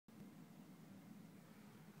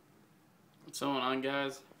What's going on,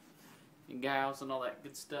 guys and gals and all that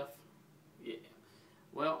good stuff? Yeah.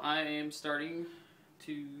 Well, I am starting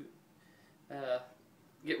to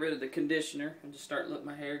get rid of the conditioner and just start letting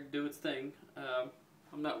my hair do its thing.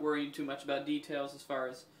 I'm not worrying too much about details as far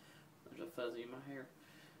as there's a fuzzy in my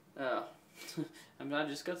hair. I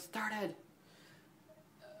just got started.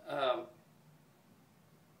 To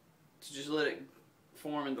just let it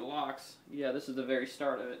form into locks. Yeah, this is the very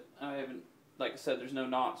start of it. I haven't, like I said, there's no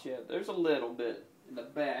knots yet. There's a little bit in the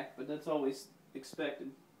back, but that's always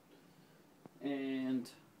expected. And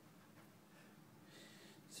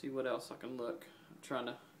see what else I can look. I'm trying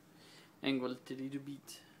to angle it a little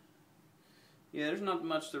bit. Yeah, there's not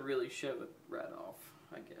much to really shove it right off,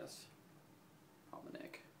 I guess, on the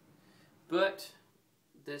neck. But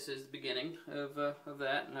this is the beginning of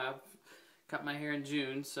that, and I've cut my hair in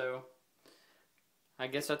June, so I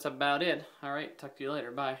guess that's about it. Alright, talk to you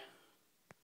later. Bye.